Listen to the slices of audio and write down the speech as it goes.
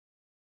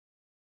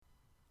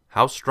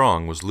How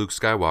strong was Luke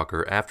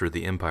Skywalker after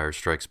The Empire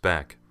Strikes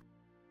Back?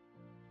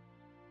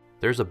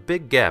 There's a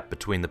big gap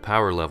between the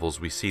power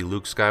levels we see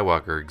Luke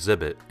Skywalker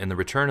exhibit in The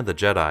Return of the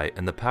Jedi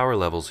and the power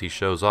levels he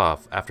shows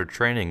off after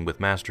training with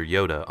Master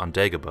Yoda on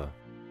Dagobah.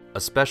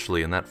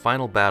 Especially in that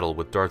final battle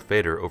with Darth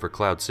Vader over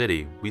Cloud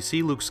City, we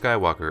see Luke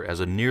Skywalker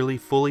as a nearly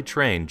fully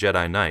trained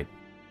Jedi Knight,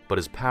 but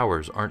his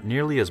powers aren't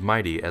nearly as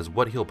mighty as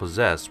what he'll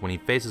possess when he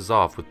faces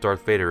off with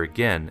Darth Vader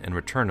again in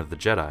Return of the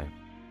Jedi.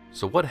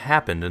 So what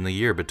happened in the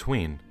year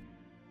between?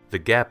 The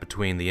gap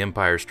between The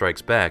Empire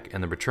Strikes Back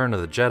and The Return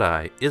of the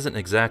Jedi isn't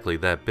exactly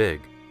that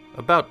big,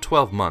 about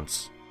 12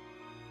 months.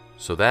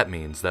 So that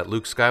means that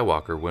Luke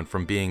Skywalker went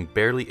from being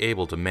barely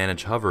able to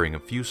manage hovering a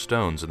few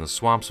stones in the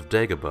swamps of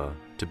Dagobah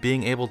to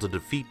being able to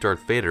defeat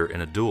Darth Vader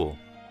in a duel.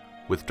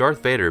 With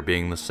Darth Vader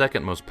being the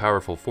second most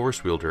powerful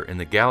Force wielder in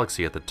the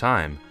galaxy at the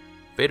time,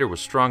 Vader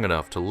was strong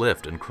enough to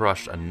lift and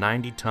crush a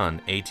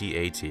 90-ton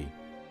AT-AT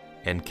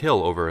and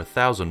kill over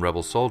 1,000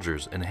 rebel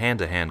soldiers in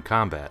hand-to-hand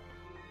combat.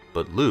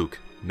 But Luke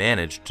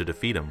managed to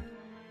defeat him.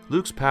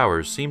 Luke's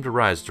powers seemed to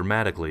rise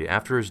dramatically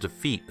after his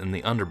defeat in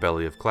the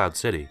underbelly of Cloud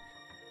City.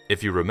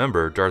 If you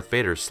remember, Darth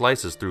Vader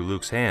slices through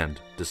Luke's hand,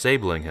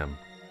 disabling him,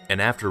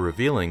 and after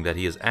revealing that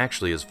he is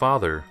actually his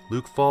father,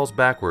 Luke falls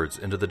backwards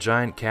into the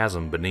giant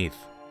chasm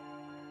beneath.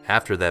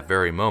 After that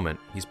very moment,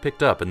 he's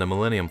picked up in the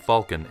Millennium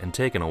Falcon and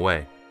taken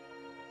away.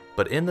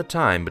 But in the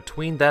time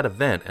between that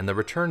event and the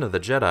Return of the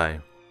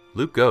Jedi,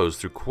 Luke goes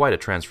through quite a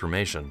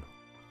transformation.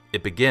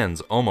 It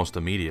begins almost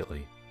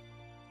immediately.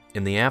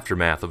 In the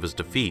aftermath of his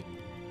defeat,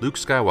 Luke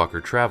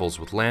Skywalker travels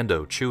with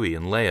Lando, Chewie,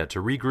 and Leia to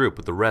regroup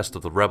with the rest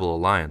of the Rebel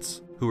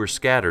Alliance, who were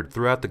scattered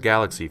throughout the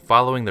galaxy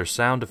following their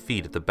sound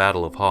defeat at the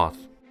Battle of Hoth.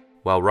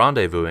 While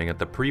rendezvousing at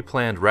the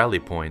pre-planned rally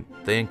point,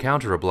 they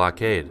encounter a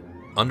blockade,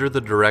 under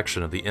the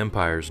direction of the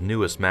Empire's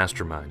newest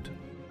mastermind.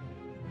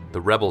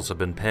 The rebels have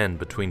been penned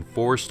between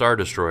 4 Star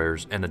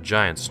Destroyers and a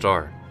giant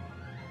star.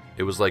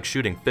 It was like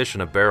shooting fish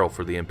in a barrel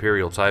for the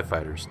Imperial TIE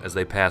Fighters as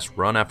they passed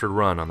run after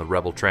run on the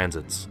Rebel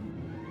transits.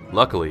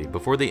 Luckily,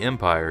 before the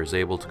Empire is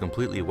able to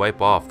completely wipe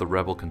off the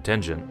Rebel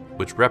contingent,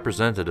 which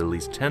represented at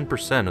least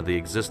 10% of the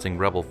existing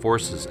Rebel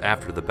forces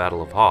after the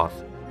Battle of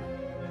Hoth,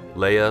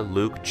 Leia,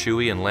 Luke,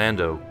 Chewie, and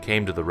Lando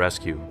came to the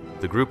rescue.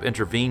 The group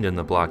intervened in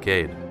the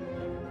blockade.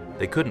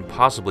 They couldn't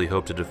possibly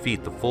hope to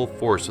defeat the full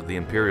force of the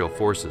Imperial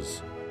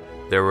forces.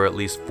 There were at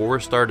least 4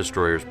 Star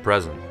Destroyers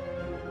present,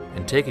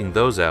 and taking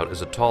those out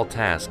is a tall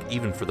task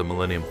even for the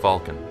Millennium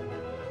Falcon.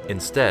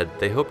 Instead,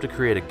 they hoped to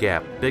create a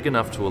gap big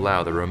enough to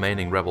allow the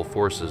remaining Rebel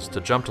forces to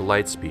jump to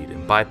lightspeed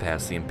and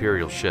bypass the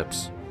Imperial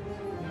ships.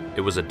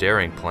 It was a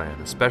daring plan,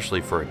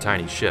 especially for a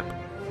tiny ship.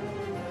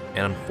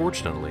 And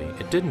unfortunately,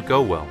 it didn't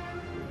go well.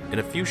 In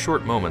a few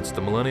short moments,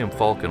 the Millennium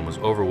Falcon was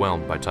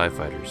overwhelmed by TIE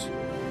fighters.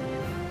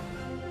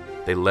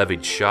 They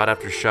levied shot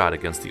after shot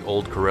against the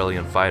old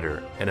Corellian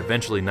fighter and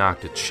eventually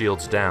knocked its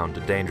shields down to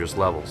dangerous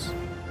levels.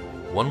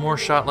 One more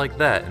shot like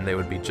that and they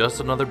would be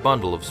just another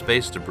bundle of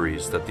space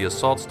debris that the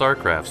assault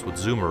starcrafts would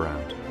zoom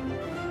around.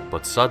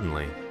 But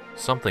suddenly,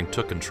 something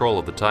took control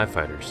of the TIE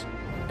fighters.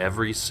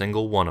 Every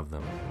single one of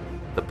them.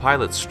 The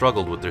pilots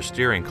struggled with their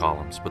steering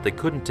columns, but they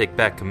couldn't take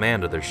back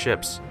command of their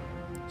ships.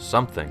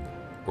 Something,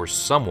 or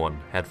someone,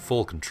 had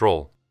full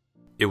control.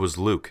 It was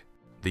Luke,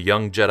 the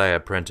young Jedi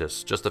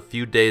apprentice, just a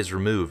few days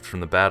removed from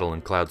the battle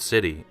in Cloud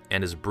City,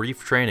 and his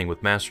brief training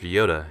with Master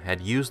Yoda had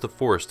used the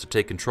Force to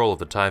take control of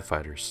the TIE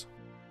fighters.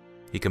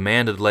 He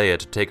commanded Leia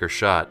to take her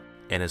shot,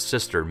 and his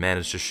sister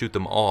managed to shoot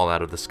them all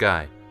out of the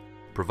sky,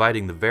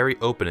 providing the very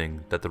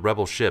opening that the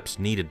Rebel ships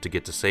needed to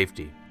get to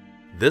safety.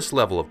 This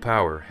level of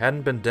power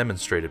hadn't been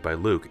demonstrated by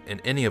Luke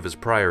in any of his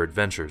prior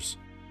adventures.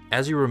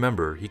 As you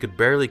remember, he could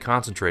barely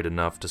concentrate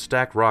enough to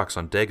stack rocks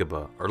on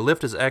Dagobah or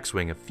lift his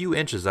X-Wing a few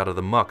inches out of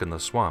the muck in the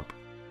swamp.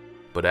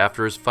 But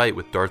after his fight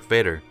with Darth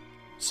Vader,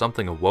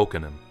 something awoke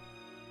in him,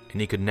 and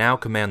he could now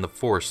command the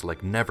Force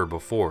like never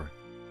before.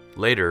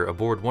 Later,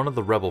 aboard one of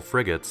the Rebel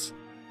frigates,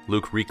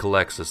 Luke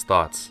recollects his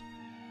thoughts.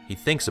 He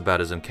thinks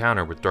about his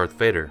encounter with Darth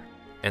Vader,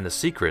 and the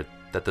secret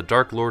that the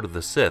Dark Lord of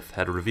the Sith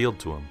had revealed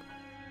to him.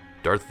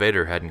 Darth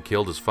Vader hadn't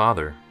killed his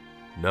father.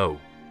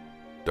 No,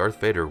 Darth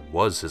Vader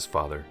was his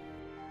father.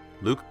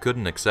 Luke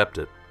couldn't accept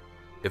it.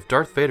 If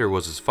Darth Vader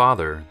was his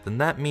father, then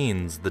that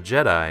means the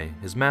Jedi,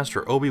 his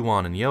master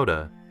Obi-Wan and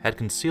Yoda, had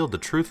concealed the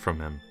truth from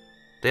him.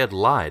 They had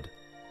lied.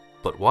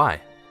 But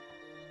why?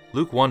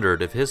 Luke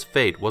wondered if his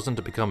fate wasn't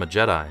to become a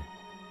Jedi.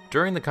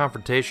 During the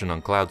confrontation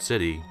on Cloud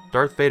City,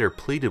 Darth Vader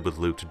pleaded with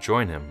Luke to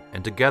join him,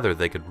 and together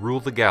they could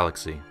rule the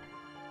galaxy.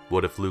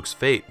 What if Luke's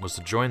fate was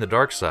to join the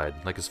dark side,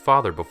 like his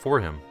father before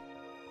him?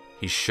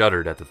 He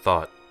shuddered at the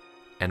thought,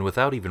 and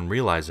without even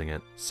realizing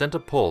it, sent a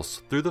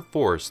pulse through the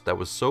Force that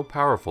was so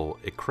powerful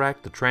it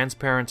cracked the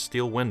transparent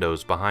steel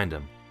windows behind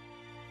him.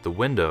 The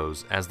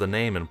windows, as the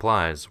name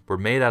implies, were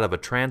made out of a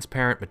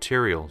transparent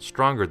material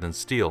stronger than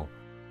steel,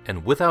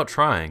 and without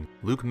trying,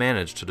 Luke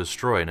managed to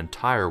destroy an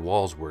entire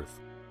wall's worth.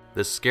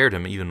 This scared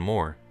him even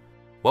more.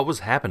 What was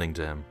happening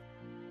to him?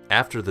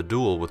 After the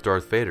duel with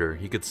Darth Vader,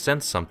 he could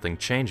sense something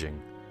changing.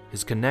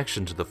 His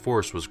connection to the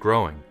Force was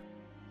growing,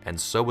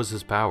 and so was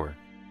his power.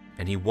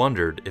 and he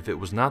wondered if it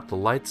was not the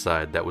light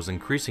side that was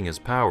increasing his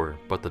power,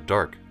 but the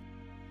dark.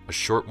 A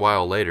short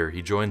while later,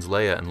 he joins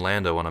Leia and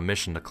Lando on a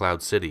mission to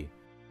Cloud City.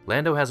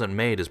 Lando hasn't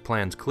made his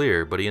plans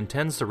clear, but he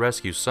intends to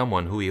rescue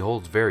someone who he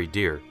holds very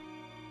dear.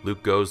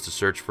 Luke goes to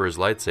search for his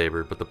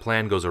lightsaber, but the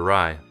plan goes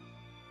awry.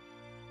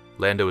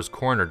 Lando is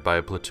cornered by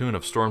a platoon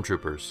of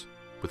stormtroopers.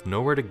 With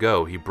nowhere to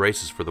go, he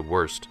braces for the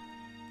worst.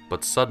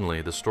 But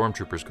suddenly, the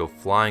stormtroopers go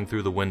flying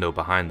through the window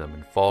behind them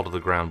and fall to the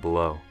ground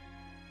below.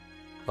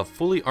 A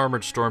fully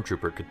armored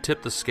stormtrooper could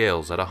tip the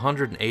scales at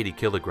 180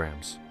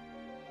 kilograms,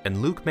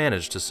 and Luke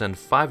managed to send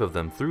 5 of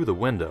them through the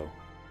window.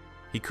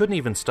 He couldn't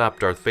even stop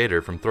Darth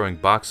Vader from throwing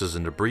boxes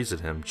and debris at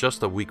him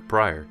just a week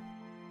prior.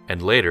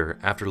 And later,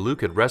 after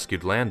Luke had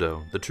rescued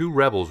Lando, the 2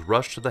 rebels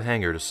rushed to the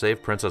hangar to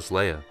save Princess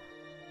Leia.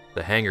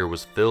 The hangar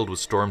was filled with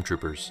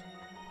stormtroopers,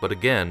 but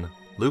again,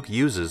 Luke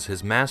uses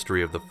his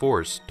mastery of the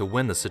Force to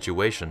win the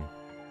situation,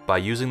 by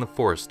using the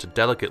Force to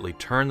delicately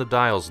turn the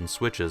dials and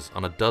switches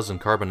on a dozen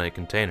carbonite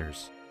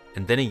containers,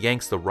 and then he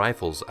yanks the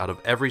rifles out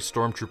of every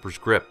stormtrooper's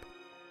grip.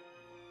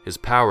 His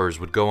powers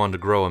would go on to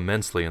grow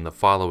immensely in the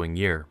following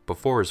year,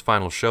 before his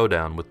final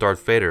showdown with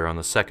Darth Vader on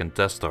the second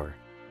Death Star.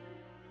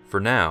 For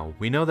now,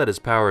 we know that his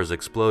powers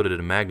exploded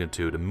in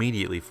magnitude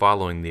immediately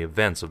following the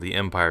events of The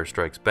Empire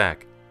Strikes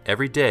Back.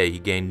 Every day he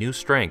gained new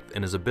strength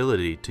in his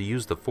ability to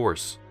use the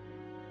Force,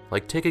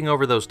 like taking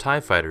over those TIE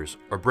fighters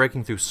or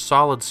breaking through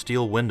solid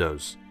steel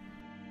windows.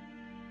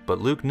 But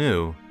Luke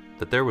knew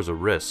that there was a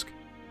risk,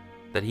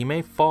 that he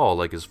may fall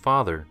like his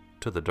father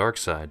to the dark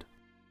side.